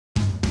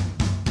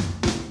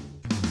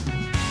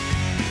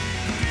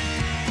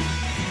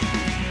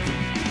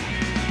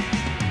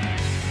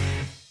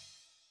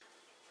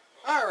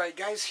Alright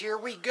guys, here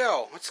we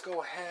go. Let's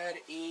go ahead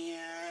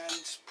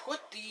and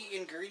put the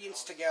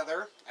ingredients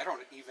together. I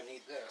don't even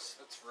need this.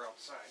 That's for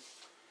outside.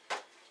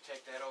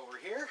 Take that over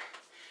here.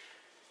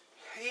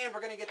 And we're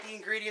going to get the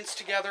ingredients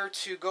together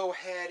to go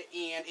ahead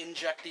and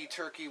inject the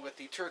turkey with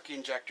the turkey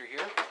injector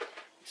here.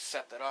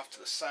 Set that off to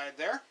the side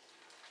there.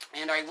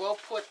 And I will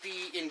put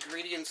the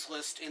ingredients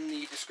list in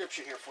the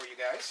description here for you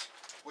guys.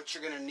 What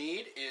you're going to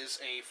need is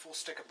a full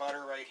stick of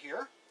butter right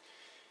here.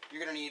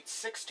 You're going to need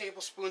 6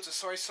 tablespoons of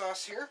soy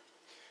sauce here.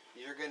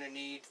 You're going to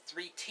need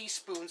 3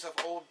 teaspoons of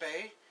Old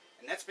Bay.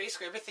 And that's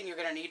basically everything you're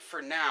going to need for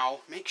now.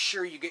 Make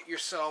sure you get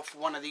yourself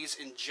one of these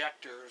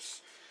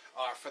injectors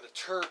for the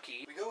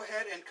turkey. We go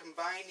ahead and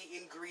combine the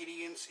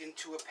ingredients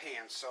into a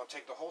pan. So I'll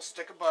take the whole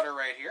stick of butter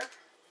right here.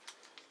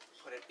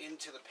 Put it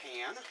into the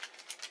pan.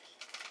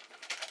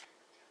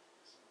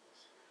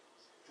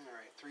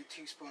 Alright, 3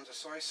 teaspoons of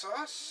soy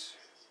sauce.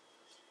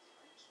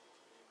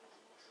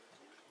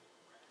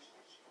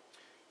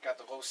 Got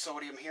the low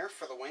sodium here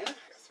for the win.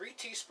 3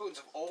 teaspoons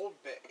of Old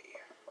Bay.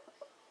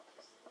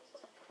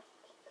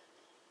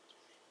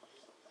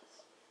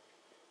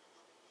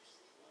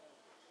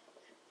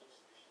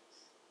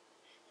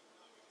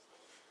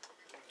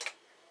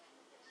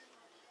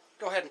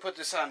 Go ahead and put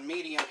this on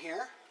medium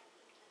here.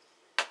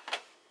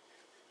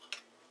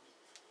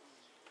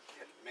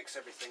 Mix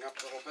everything up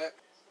a little bit.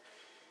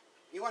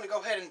 You want to go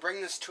ahead and bring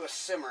this to a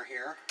simmer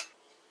here.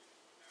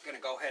 I'm going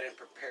to go ahead and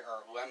prepare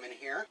our lemon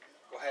here.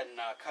 Go ahead and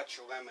cut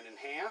your lemon in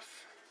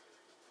half.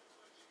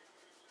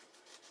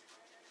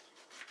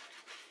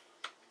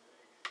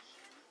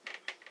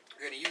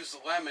 You're going to use the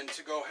lemon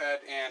to go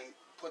ahead and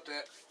put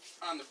that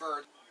on the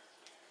bird.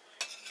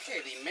 Okay,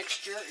 the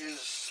mixture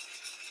is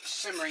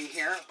simmering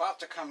here, about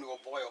to come to a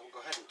boil. We'll go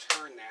ahead and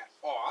turn that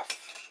off.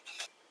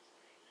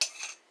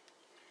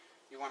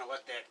 You want to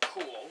let that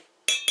cool.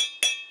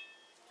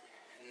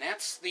 And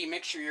that's the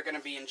mixture you're going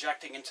to be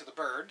injecting into the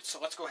bird. So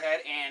let's go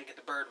ahead and get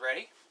the bird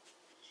ready.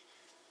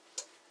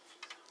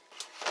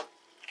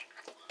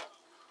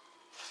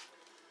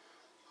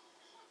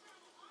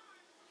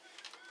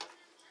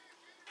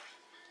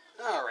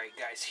 Alright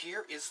guys,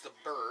 here is the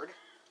bird.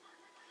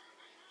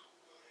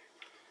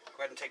 Go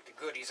ahead and take the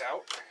goodies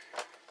out.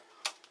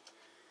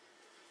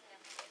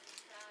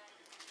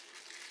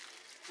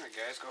 Alright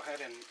guys, go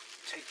ahead and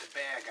take the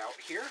bag out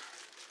here.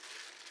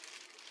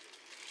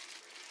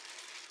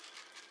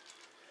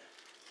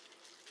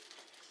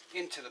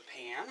 Into the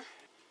pan.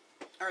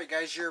 Alright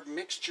guys, your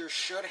mixture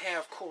should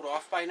have cooled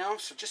off by now,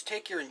 so just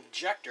take your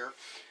injector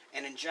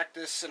and inject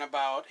this in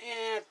about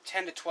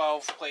 10 to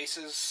 12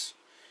 places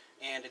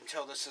and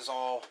until this is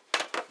all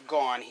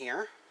gone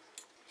here.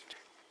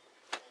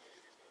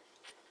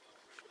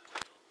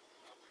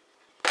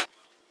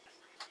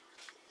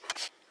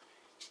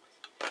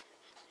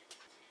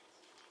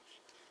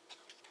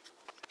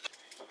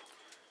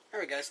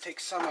 Alright guys, take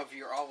some of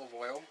your olive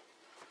oil,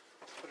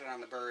 put it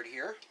on the bird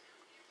here,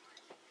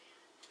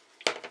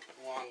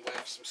 along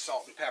with some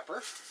salt and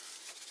pepper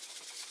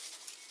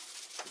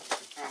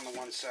on the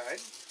one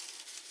side.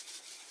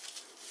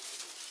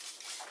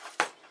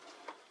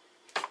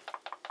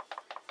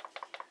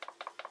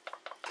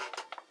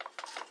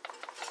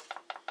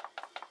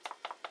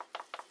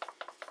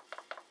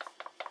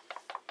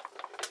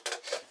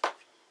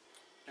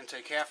 And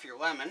take half your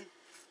lemon,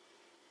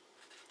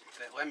 put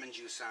that lemon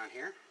juice on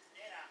here.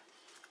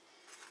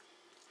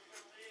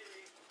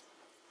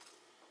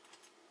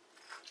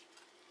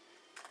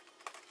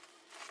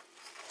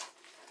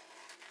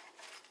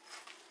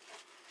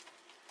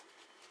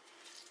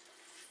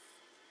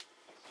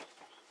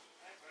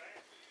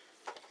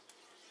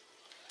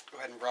 Go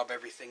ahead and rub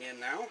everything in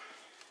now.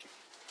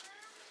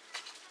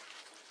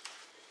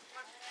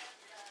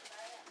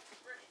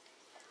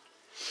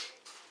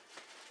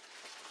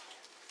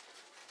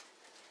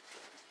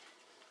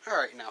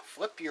 Alright, now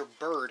flip your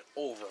bird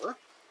over.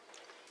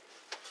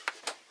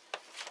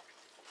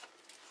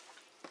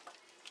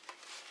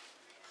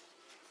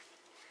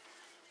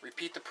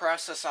 Repeat the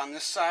process on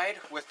this side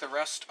with the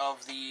rest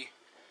of the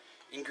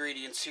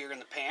ingredients here in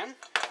the pan.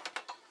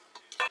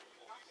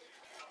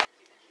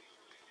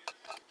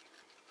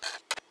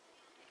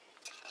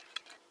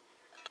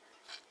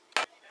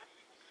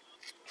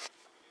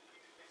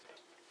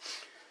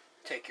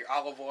 Take your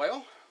olive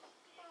oil,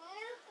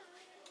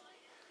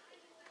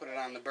 put it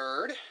on the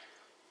bird,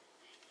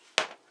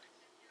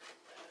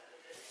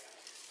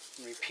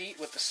 and repeat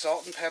with the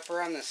salt and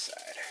pepper on this side.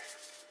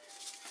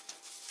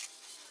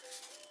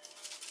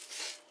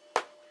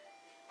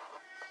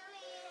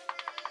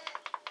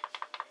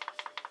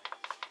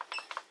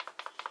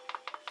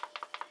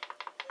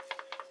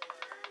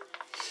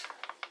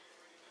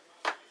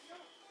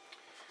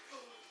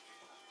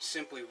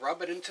 Simply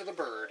rub it into the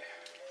bird.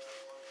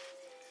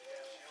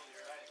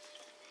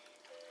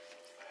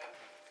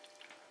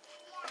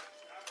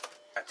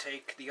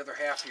 Take the other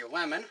half of your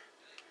lemon,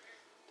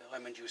 the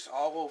lemon juice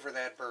all over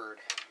that bird.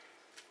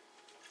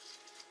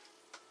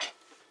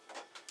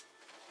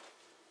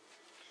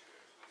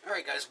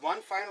 Alright guys,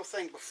 one final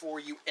thing before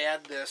you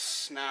add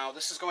this. Now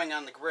this is going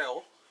on the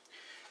grill.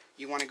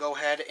 you want to go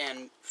ahead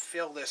and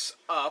fill this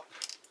up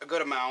a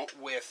good amount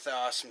with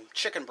some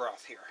chicken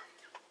broth here.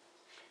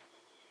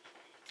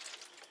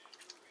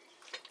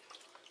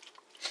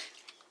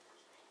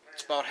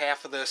 It's about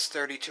half of this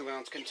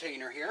 32-ounce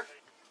container here.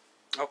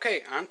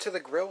 Okay, onto the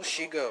grill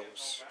she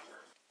goes.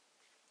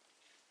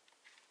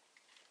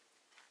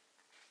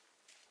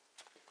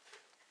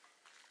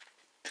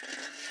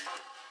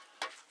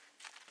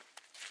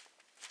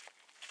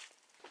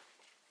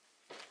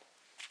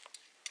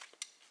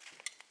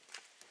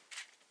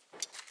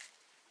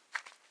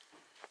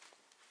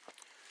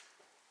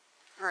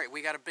 Alright,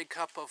 we got a big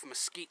cup of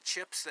mesquite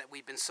chips that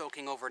we've been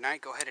soaking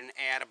overnight. Go ahead and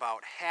add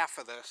about half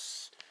of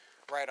this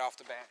right off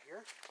the bat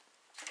here.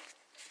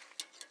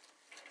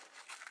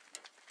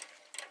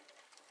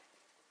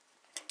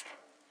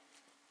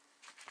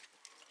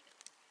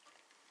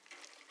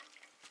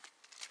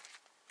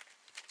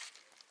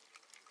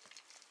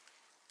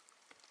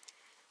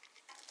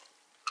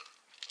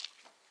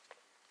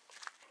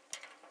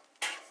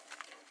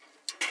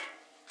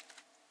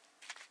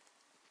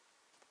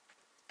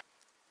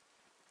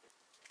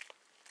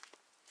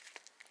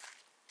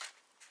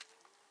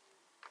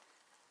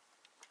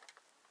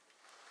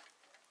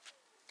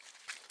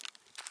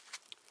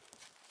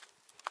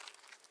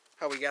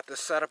 How we got this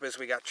set up is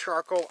we got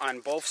charcoal on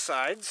both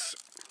sides.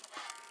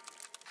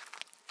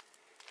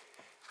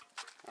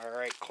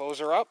 Alright, close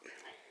her up.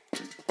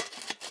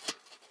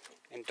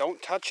 And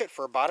don't touch it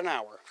for about an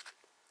hour.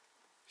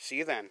 See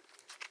you then.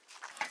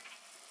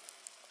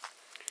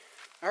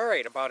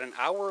 Alright, about an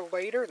hour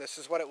later, this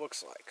is what it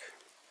looks like.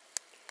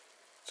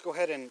 Let's go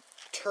ahead and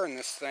turn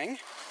this thing.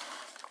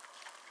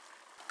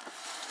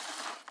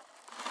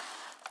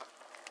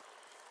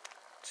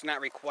 It's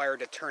not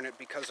required to turn it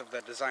because of the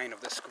design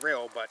of this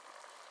grill, but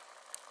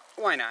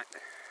why not?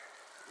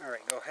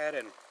 Alright, go ahead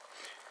and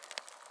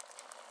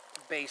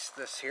baste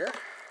this here.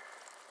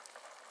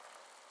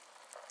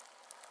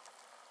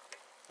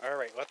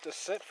 Alright, let this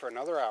sit for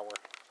another hour.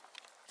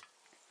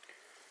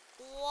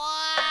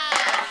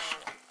 Wow!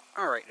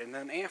 Alright, and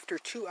then after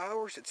 2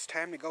 hours, it's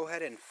time to go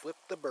ahead and flip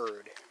the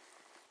bird.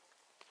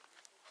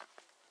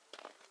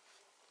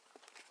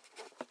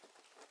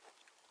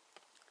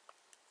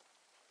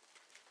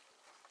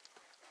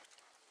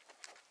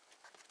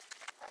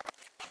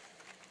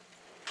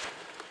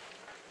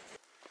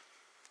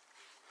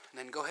 And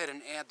then go ahead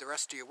and add the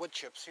rest of your wood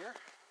chips here.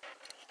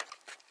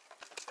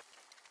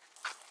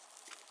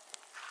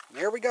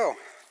 There we go.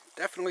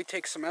 Definitely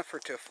takes some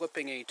effort to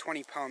flipping a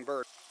 20-pound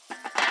bird.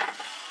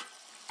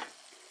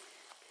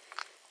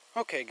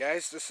 Okay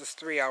guys, this is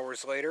 3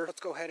 hours later.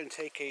 Let's go ahead and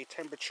take a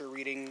temperature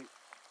reading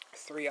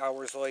 3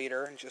 hours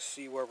later and just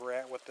see where we're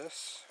at with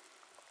this.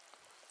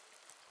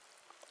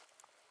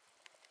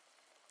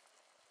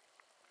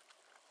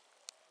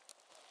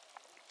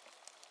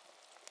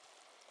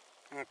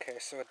 Okay,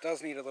 so it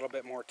does need a little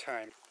bit more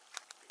time.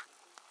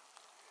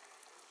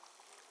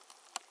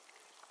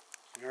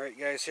 Alright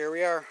guys, here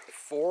we are,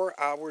 4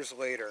 hours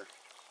later.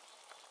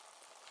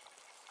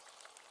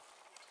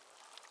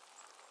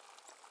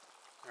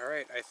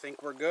 Alright, I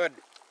think we're good.